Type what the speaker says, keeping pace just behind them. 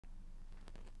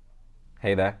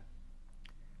Hey there,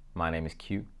 my name is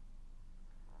Q.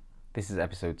 This is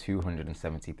episode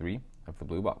 273 of the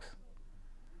Bluebox.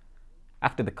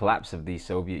 After the collapse of the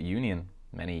Soviet Union,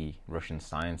 many Russian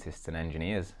scientists and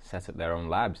engineers set up their own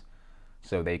labs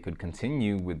so they could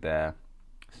continue with their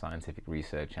scientific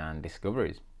research and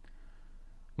discoveries.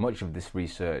 Much of this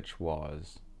research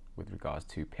was with regards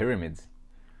to pyramids,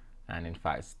 and in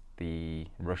fact the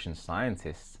Russian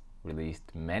scientists released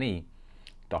many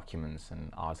documents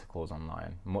and articles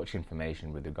online, much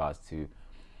information with regards to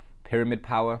pyramid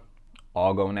power,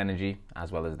 Orgone energy,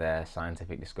 as well as their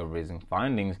scientific discoveries and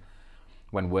findings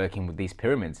when working with these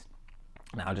pyramids.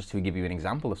 Now, just to give you an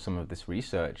example of some of this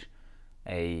research,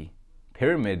 a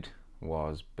pyramid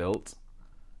was built,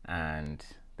 and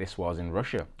this was in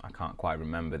Russia. I can't quite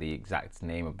remember the exact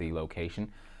name of the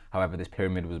location. However, this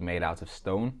pyramid was made out of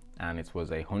stone, and it was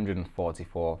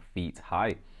 144 feet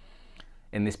high.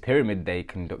 In this pyramid, they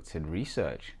conducted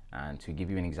research, and to give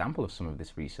you an example of some of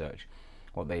this research,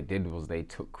 what they did was they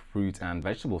took fruit and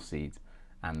vegetable seeds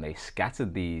and they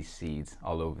scattered these seeds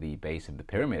all over the base of the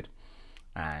pyramid.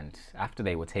 And after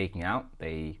they were taken out,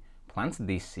 they planted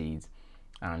these seeds,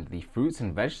 and the fruits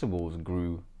and vegetables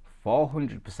grew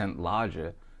 400%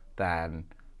 larger than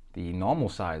the normal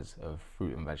size of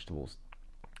fruit and vegetables.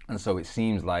 And so it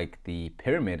seems like the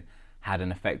pyramid had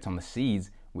an effect on the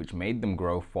seeds, which made them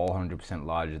grow 400%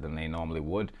 larger than they normally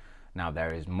would. Now,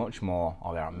 there is much more,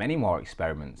 or there are many more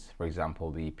experiments, for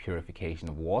example, the purification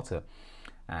of water.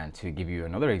 And to give you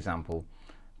another example,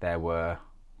 there were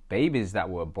babies that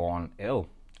were born ill,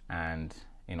 and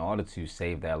in order to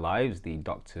save their lives, the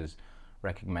doctors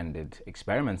recommended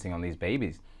experimenting on these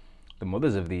babies. The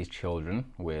mothers of these children,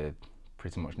 with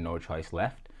pretty much no choice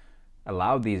left,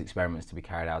 allowed these experiments to be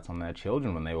carried out on their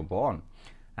children when they were born.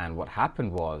 And what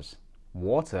happened was,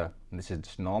 water, and this is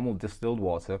just normal distilled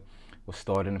water, was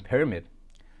stored in a pyramid.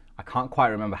 I can't quite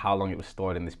remember how long it was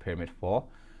stored in this pyramid for.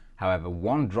 However,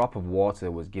 one drop of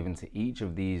water was given to each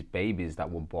of these babies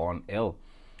that were born ill.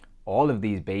 All of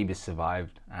these babies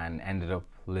survived and ended up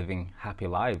living happy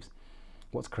lives.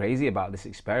 What's crazy about this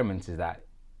experiment is that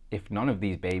if none of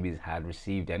these babies had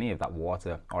received any of that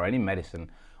water or any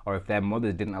medicine, or if their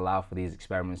mothers didn't allow for these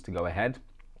experiments to go ahead,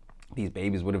 these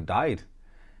babies would have died.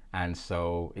 And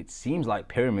so it seems like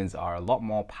pyramids are a lot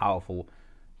more powerful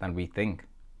than we think.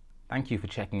 Thank you for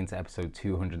checking into episode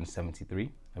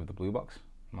 273 of the Bluebox.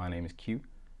 My name is Q.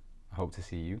 I hope to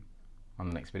see you on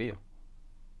the next video.